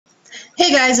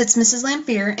Hey guys, it's Mrs.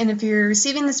 Lamphere, and if you're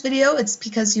receiving this video, it's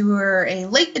because you were a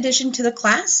late addition to the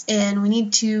class and we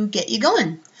need to get you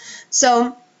going.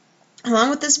 So, along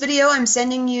with this video, I'm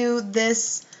sending you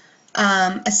this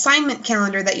assignment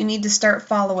calendar that you need to start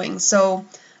following. So,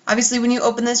 obviously when you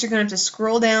open this, you're going to have to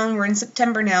scroll down. We're in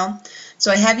September now.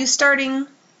 So I have you starting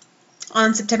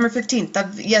on September 15th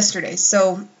of yesterday.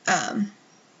 So, I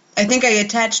think I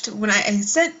attached, when I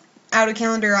sent out a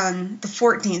calendar on the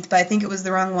 14th, but I think it was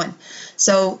the wrong one.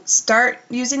 So start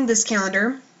using this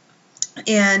calendar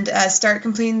and start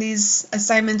completing these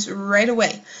assignments right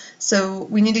away. So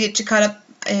we need to get you caught up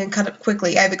and caught up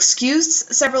quickly. I've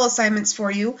excused several assignments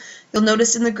for you. You'll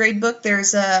notice in the grade book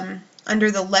there's under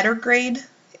the letter grade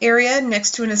area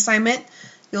next to an assignment,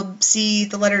 you'll see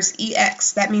the letters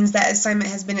EX. That means that assignment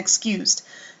has been excused.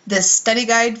 The study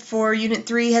guide for Unit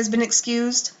 3 has been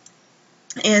excused,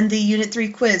 and the Unit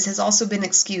 3 quiz has also been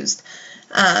excused.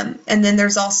 And then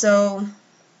there's also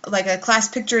like a class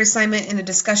picture assignment and a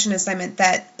discussion assignment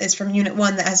that is from Unit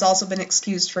 1 that has also been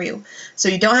excused for you. So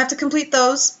you don't have to complete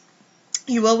those.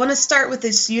 You will want to start with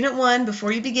this Unit 1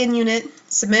 before you begin Unit,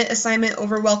 submit assignment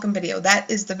over welcome video.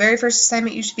 That is the very first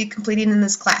assignment you should be completing in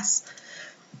this class.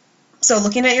 So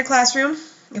looking at your classroom,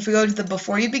 if we go to the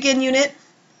before you begin Unit,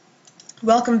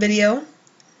 welcome video,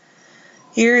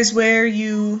 here is where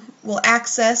you will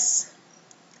access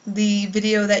the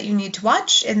video that you need to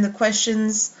watch and the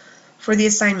questions for the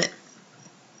assignment.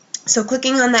 So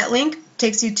clicking on that link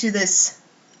takes you to this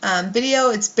video.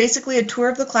 It's basically a tour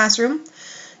of the classroom.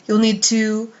 You'll need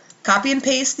to copy and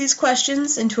paste these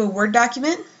questions into a Word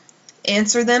document,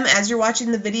 answer them as you're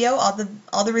watching the video. All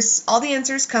the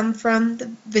answers come from the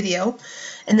video,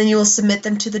 and then you will submit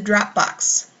them to the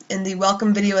Dropbox in the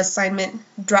welcome video assignment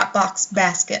Dropbox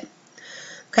basket.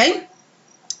 Okay,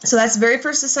 so that's the very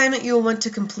first assignment you will want to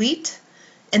complete,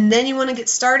 and then you want to get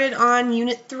started on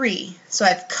Unit 3. So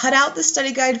I've cut out the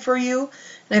study guide for you,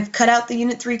 and I've cut out the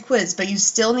Unit 3 quiz, but you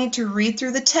still need to read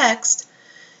through the text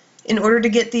in order to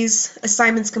get these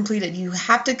assignments completed. You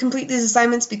have to complete these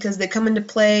assignments because they come into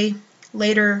play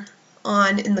later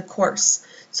on in the course.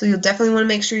 So you'll definitely want to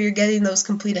make sure you're getting those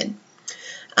completed.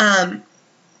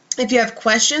 If you have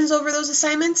questions over those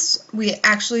assignments, we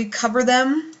actually cover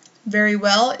them very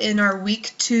well in our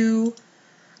Week 2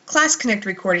 Class Connect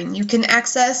recording. You can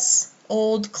access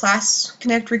old Class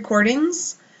Connect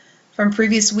recordings from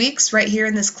previous weeks right here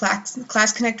in this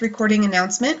Class Connect recording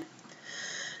announcement.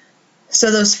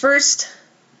 So those first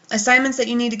assignments that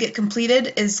you need to get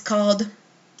completed is called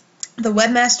the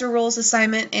Webmaster Roles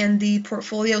assignment and the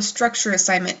Portfolio Structure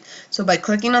assignment. So by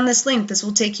clicking on this link, this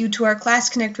will take you to our Class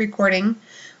Connect recording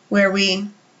where we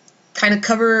kind of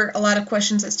cover a lot of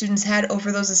questions that students had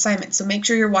over those assignments. So make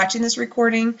sure you're watching this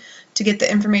recording to get the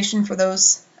information for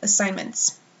those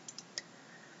assignments.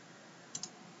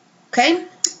 Okay,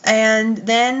 and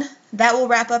then that will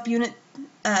wrap up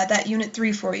that Unit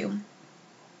 3 for you.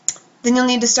 Then you'll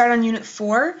need to start on Unit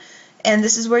 4, and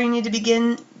this is where you need to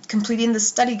begin completing the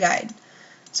study guide.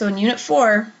 So in Unit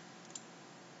 4,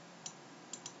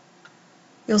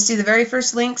 you'll see the very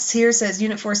first links here says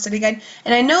Unit 4 Study Guide,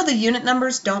 and I know the unit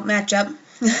numbers don't match up.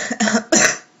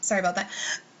 Sorry about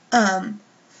that.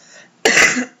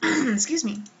 Excuse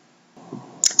me.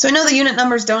 So I know the unit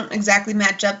numbers don't exactly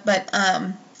match up, but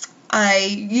I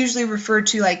usually refer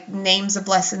to like names of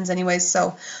lessons anyways,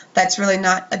 so that's really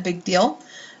not a big deal.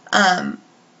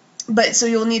 But so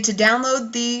you'll need to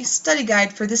download the study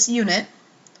guide for this unit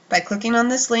by clicking on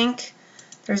this link.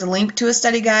 There's a link to a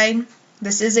study guide.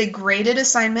 This is a graded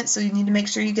assignment, so you need to make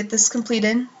sure you get this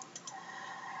completed.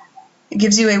 It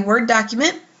gives you a Word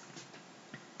document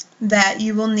that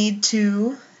you will need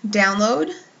to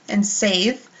download and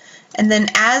save. And then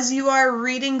as you are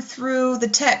reading through the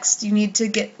text, you need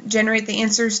to generate the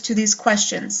answers to these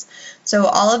questions. So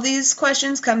all of these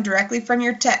questions come directly from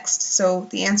your text. So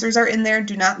the answers are in there.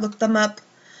 Do not look them up.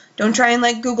 Don't try and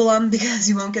like Google them because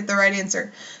you won't get the right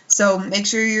answer. So make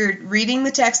sure you're reading the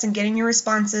text and getting your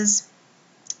responses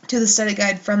to the study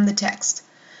guide from the text.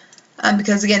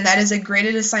 Because again, that is a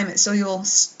graded assignment. So you'll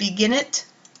begin it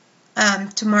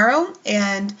tomorrow,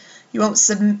 and you won't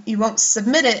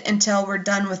submit it until we're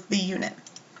done with the unit.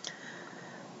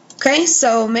 Okay,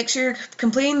 so make sure you're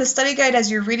completing the study guide as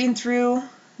you're reading through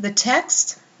the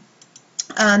text.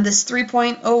 This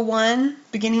 3.01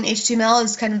 beginning HTML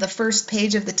is kind of the first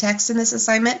page of the text in this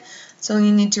assignment. So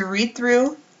you need to read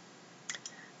through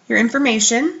your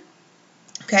information.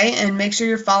 Okay, and make sure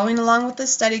you're following along with the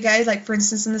study guide. Like for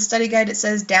instance, in the study guide it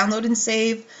says download and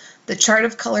save the chart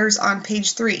of colors on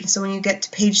page 3. So when you get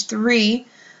to page 3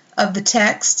 of the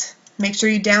text, make sure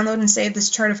you download and save this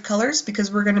chart of colors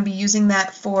because we're going to be using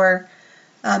that for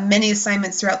many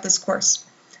assignments throughout this course.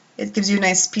 It gives you a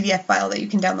nice PDF file that you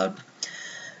can download.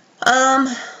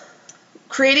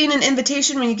 Creating an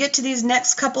invitation, when you get to these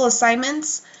next couple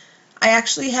assignments, I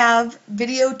actually have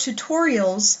video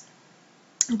tutorials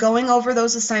going over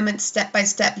those assignments step by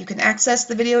step. You can access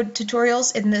the video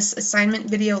tutorials in this assignment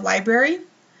video library.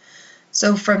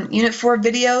 So from Unit 4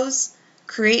 videos,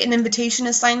 create an invitation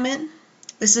assignment.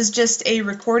 This is just a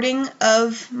recording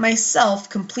of myself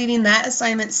completing that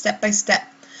assignment step by step.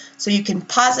 So you can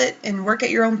pause it and work at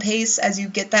your own pace as you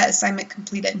get that assignment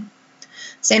completed.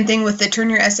 Same thing with the Turn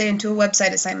Your Essay into a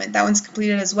Website assignment. That one's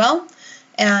completed as well.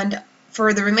 And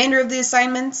for the remainder of the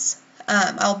assignments,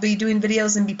 I'll be doing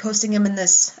videos and be posting them in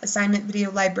this assignment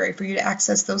video library for you to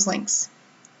access those links.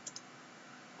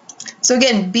 So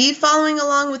again, be following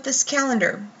along with this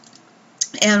calendar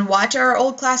and watch our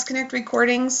old Class Connect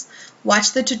recordings,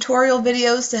 watch the tutorial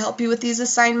videos to help you with these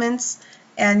assignments,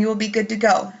 and you will be good to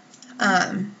go.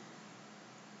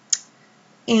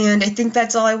 And I think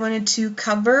that's all I wanted to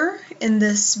cover in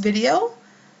this video.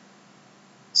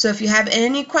 So if you have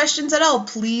any questions at all,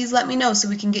 please let me know so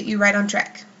we can get you right on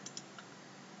track.